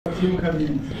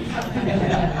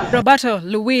Roberto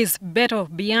Luiz Beto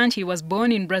Bianchi was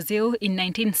born in Brazil in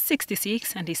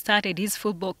 1966 and he started his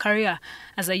football career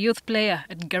as a youth player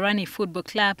at Guarani Football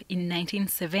Club in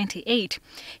 1978.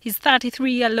 His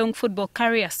 33-year-long football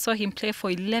career saw him play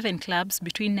for 11 clubs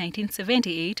between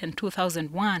 1978 and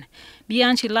 2001.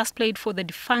 Bianchi last played for the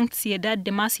defunct Ciudad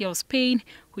de Murcia of Spain,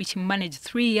 which he managed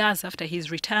 3 years after his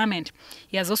retirement.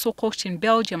 He has also coached in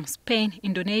Belgium, Spain,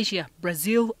 Indonesia,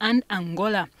 Brazil and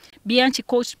Angola. Bianchi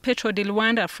coached Petro de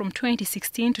Luanda from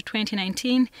 2016 to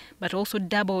 2019, but also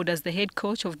doubled as the head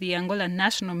coach of the Angola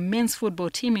national men's football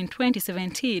team in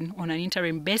 2017 on an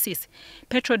interim basis.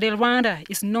 Petro de Luanda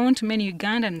is known to many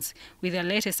Ugandans, with their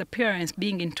latest appearance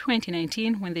being in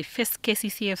 2019 when they faced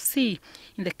KCCFC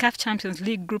in the CAF Champions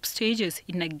League group stages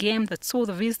in a game that saw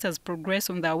the visitors progress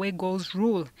on the away goals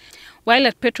rule. While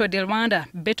at Petro de Luanda,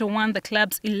 Beto won the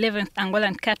club's 11th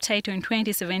Angolan Cup title in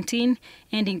 2017,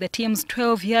 ending the team's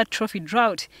 12-year trophy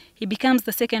drought. He becomes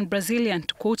the second Brazilian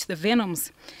to coach the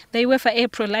Venoms. The UEFA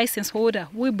April license holder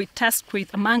will be tasked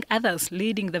with, among others,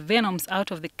 leading the Venoms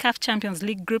out of the CAF Champions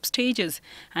League group stages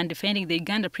and defending the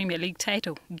Uganda Premier League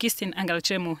title. Gistin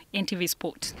Angalchemo, NTV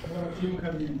Sport.